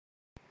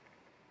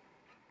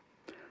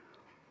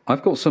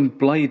I've got some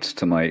blades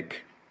to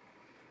make.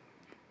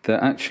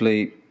 They're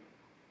actually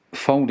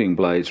folding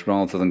blades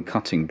rather than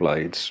cutting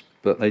blades,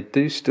 but they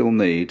do still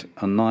need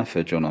a knife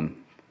edge on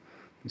them.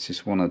 This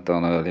is one I've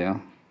done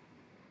earlier.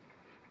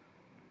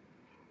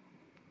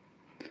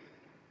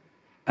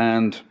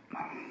 And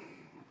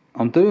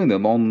I'm doing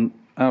them on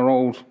our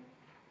old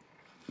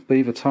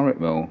Beaver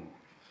turret mill.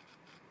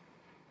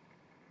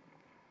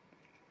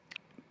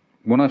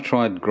 When I've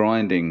tried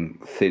grinding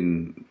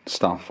thin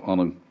stuff on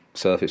a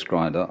surface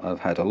grinder, I've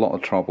had a lot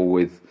of trouble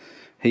with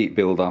heat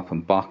build-up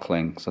and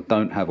buckling, because I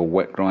don't have a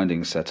wet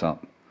grinding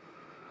setup.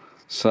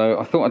 So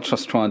I thought I'd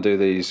just try and do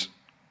these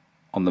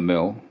on the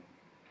mill,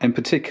 and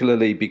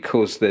particularly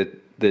because they're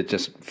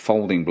just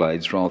folding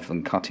blades rather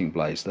than cutting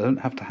blades. They don't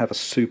have to have a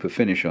super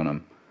finish on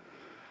them.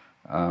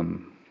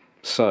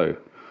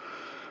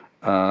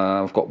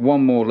 I've got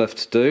one more left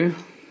to do,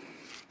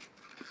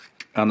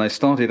 and they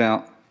started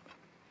out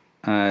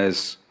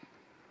as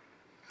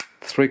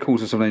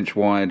 3/4 of an inch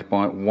wide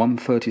by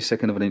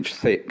 1/32 of an inch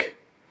thick,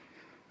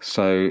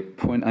 so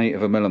 0.8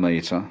 of a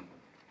millimetre.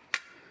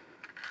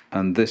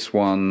 And this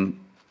one,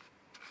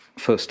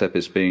 first step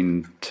has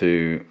been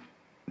to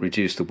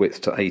reduce the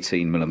width to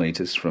 18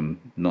 millimetres from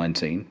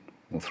 19,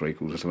 or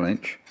 3/4 of an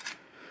inch.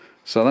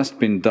 So that's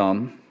been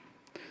done,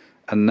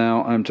 and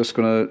now I'm just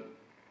going to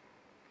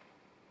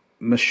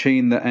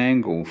machine the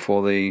angle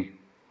for the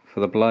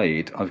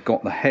blade. I've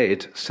got the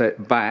head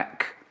set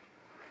back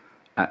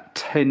at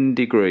 10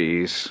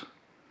 degrees,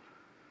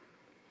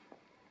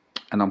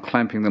 and I'm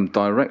clamping them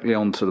directly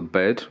onto the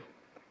bed.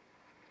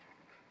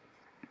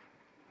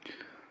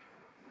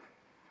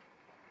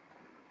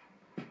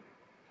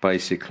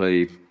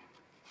 Basically,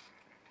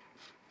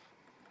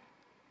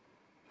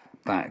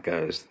 that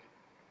goes.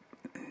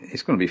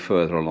 It's going to be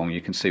further along,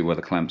 you can see where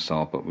the clamps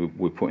are, but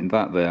we're putting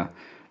that there.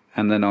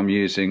 And then I'm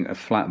using a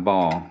flat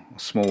bar, a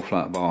small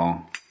flat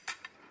bar,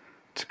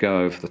 to go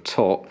over the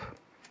top.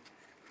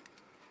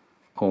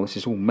 Oh, this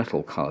is all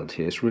metal coloured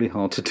here. It's really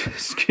hard to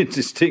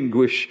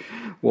distinguish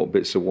what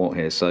bits are what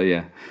here. So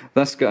yeah,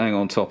 that's going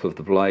on top of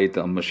the blade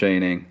that I'm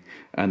machining,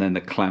 and then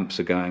the clamps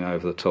are going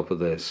over the top of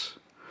this.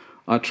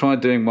 I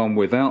tried doing one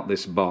without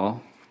this bar,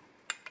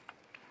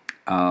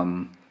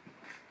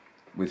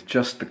 with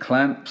just the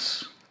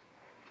clamps,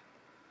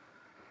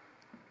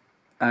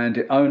 and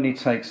it only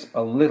takes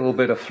a little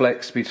bit of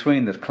flex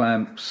between the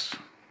clamps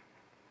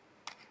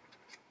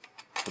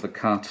for the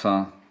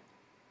cutter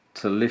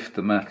to lift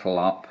the metal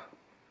up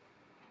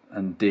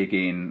and dig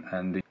in,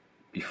 and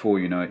before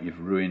you know it, you've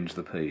ruined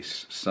the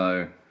piece.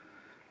 So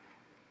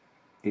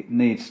it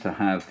needs to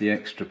have the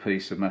extra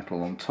piece of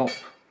metal on top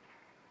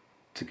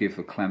to give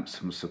the clamp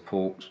some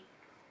support,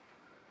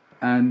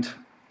 and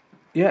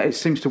yeah, it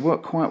seems to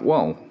work quite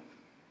well.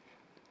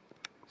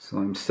 So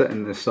I'm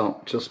setting this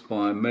up just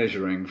by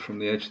measuring from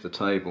the edge of the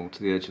table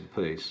to the edge of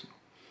the piece,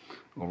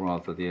 or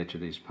rather the edge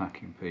of these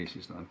packing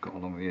pieces that I've got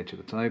along the edge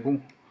of the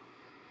table.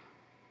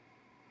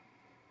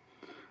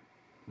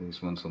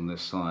 These ones on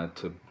this side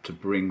to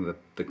bring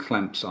the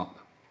clamps up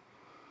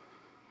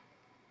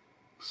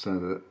so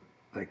that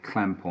they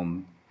clamp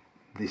on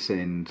this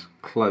end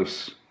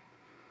close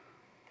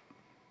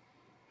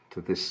to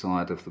this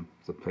side of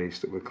the piece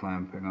that we're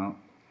clamping up.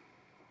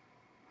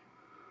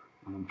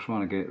 And I'm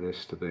trying to get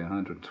this to be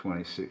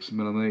 126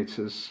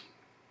 millimeters.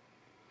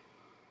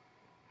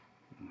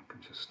 I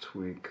can just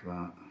tweak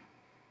that.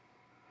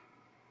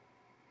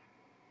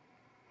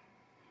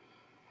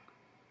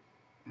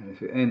 And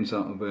if it ends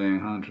up being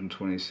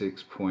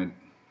 126 point,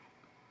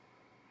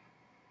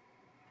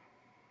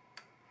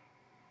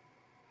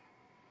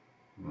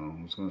 well,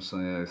 I was going to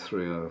say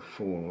 03,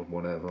 04 or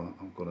whatever,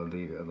 I've got to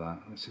leave it at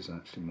that. This is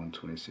actually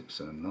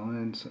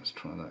 126.09, so let's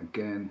try that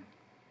again.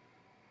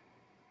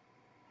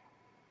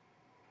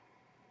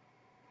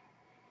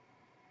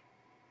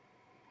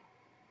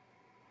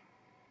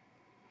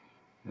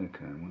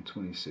 Okay,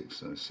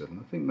 126.07,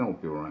 I think that'll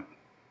be alright.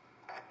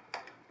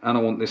 And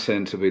I want this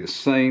end to be the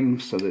same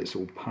so that it's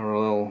all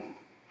parallel.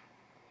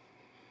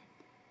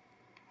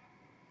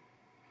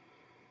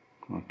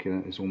 Okay,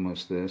 that is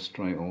almost there,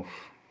 straight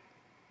off.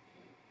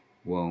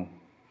 Well,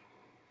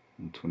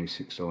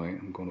 126.08,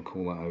 I'm going to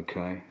call that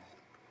okay.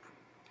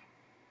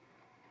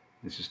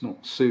 This is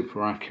not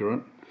super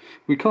accurate.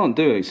 We can't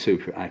do it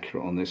super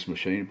accurate on this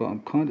machine, but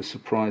I'm kind of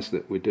surprised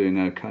that we're doing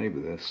okay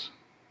with this.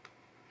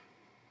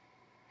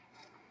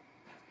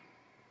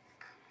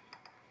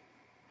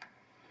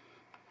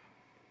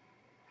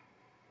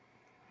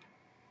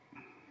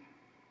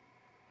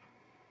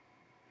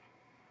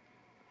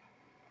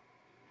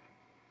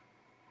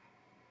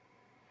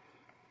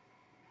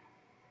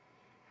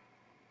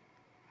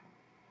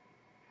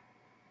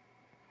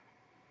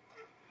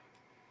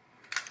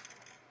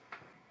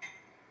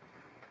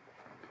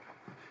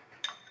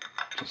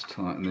 Just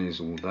tighten these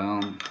all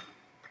down,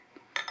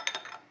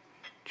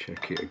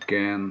 check it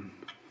again.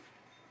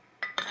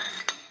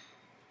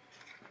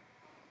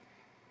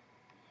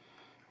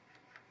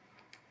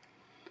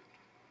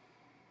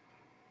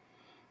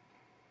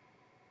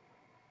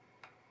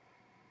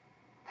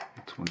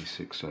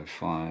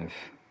 .2605.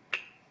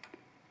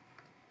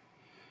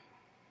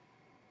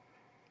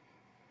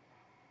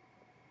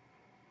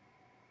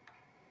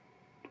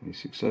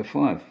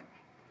 2605.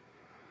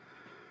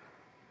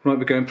 Right,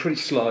 we're going pretty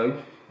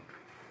slow.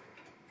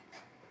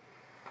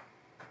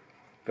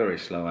 Very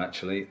slow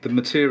actually. The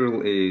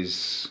material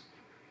is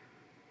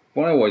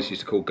what I always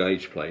used to call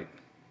gauge plate.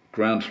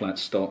 Ground flat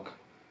stock,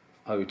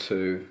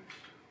 O2,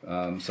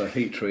 so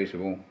heat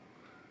treatable.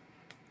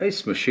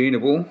 It's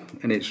machinable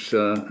and it's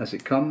as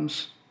it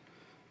comes,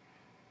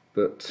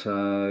 but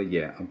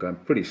yeah, I'm going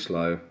pretty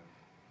slow,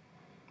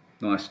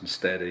 nice and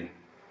steady.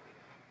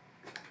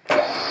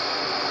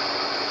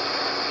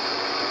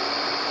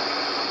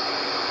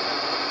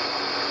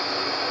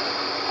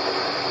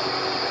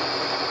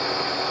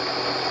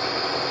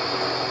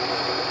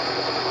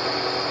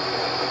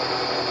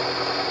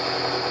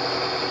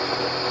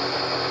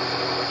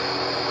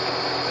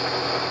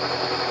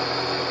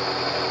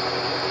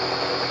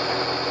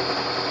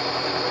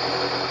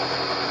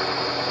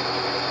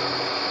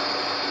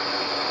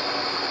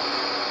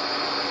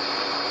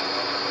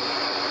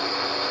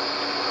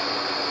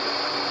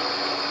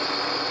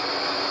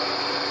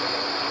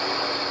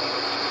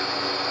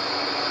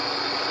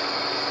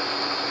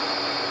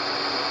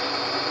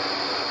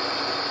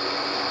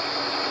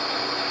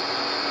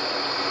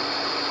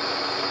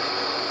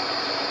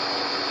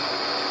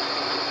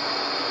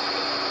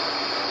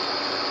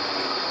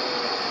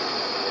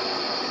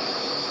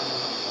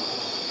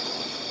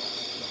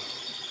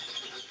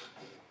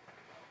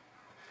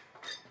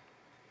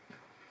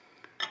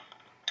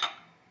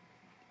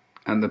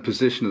 And the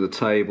position of the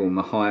table and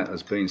the height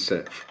has been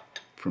set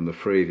from the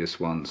previous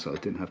one, so I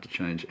didn't have to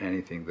change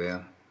anything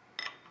there.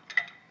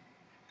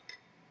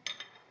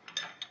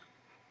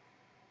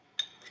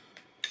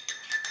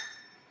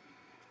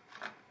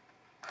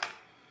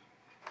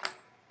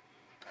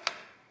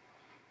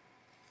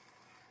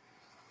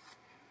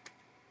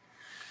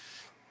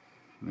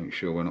 Make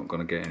sure we're not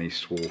going to get any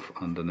swarf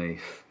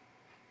underneath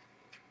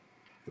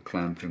the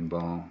clamping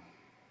bar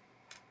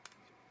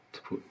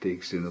to put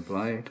digs in the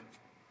blade.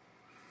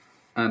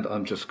 And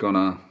I'm just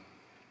gonna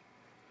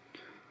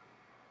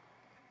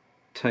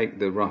take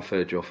the rough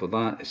edge off of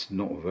that. It's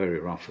not very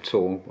rough at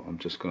all, but I'm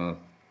just gonna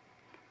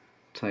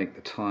take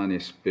the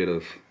tiniest bit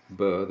of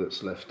burr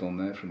that's left on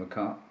there from the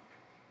cut.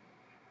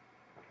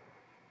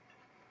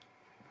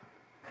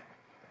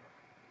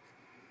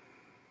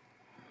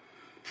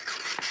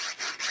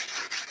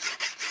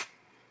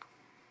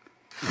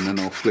 And then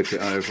I'll flip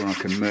it over and I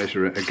can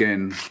measure it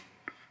again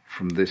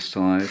from this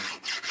side.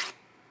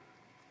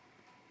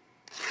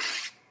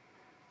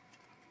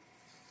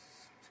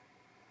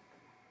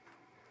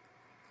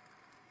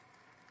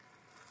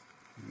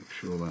 Make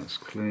sure that's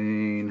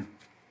clean.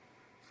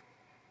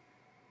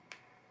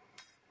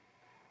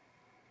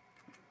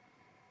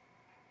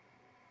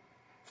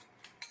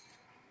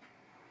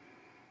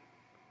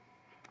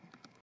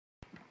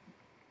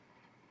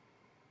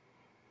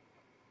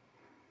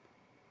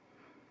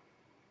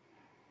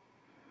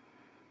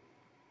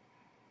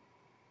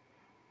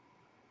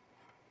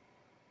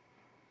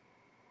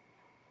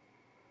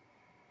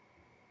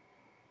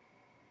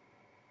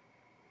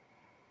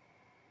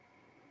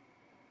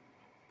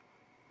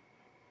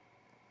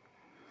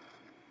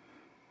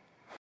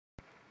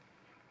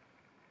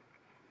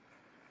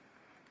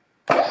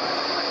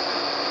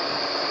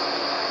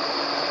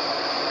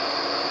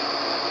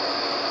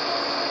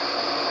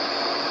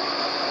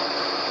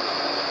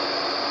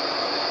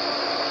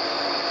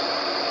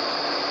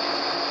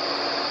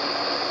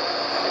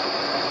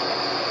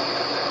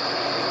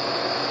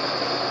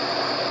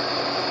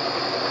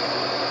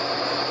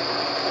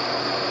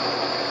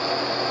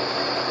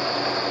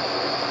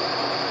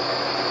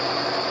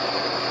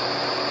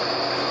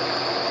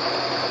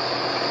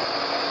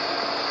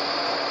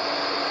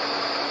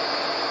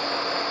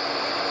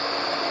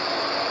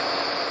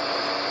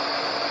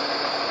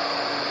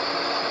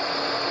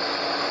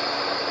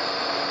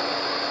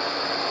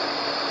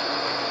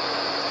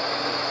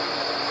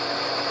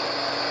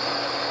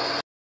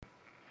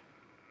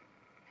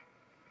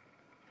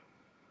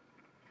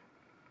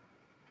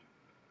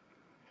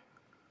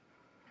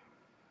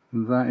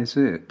 And that is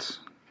it.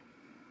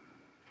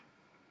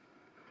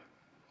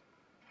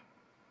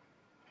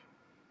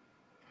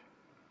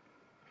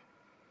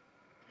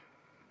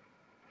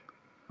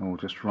 I'll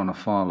just run a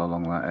file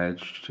along that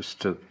edge, just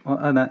to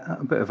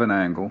a bit of an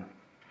angle,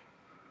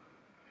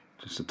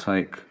 just to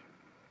take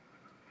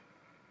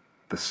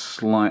the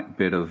slight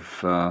bit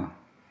of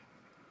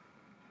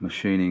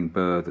machining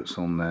burr that's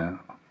on there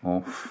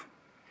off.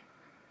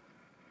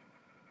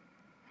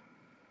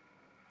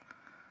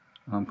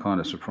 I'm kind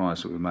of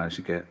surprised that we managed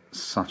to get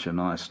such a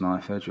nice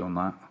knife edge on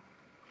that,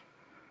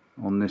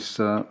 on this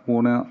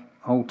worn out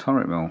old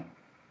turret mill.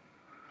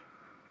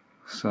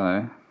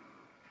 So,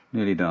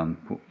 nearly done.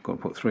 Got to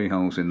put 3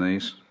 holes in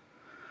these,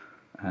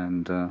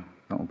 and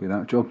that'll be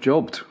that job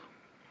jobbed.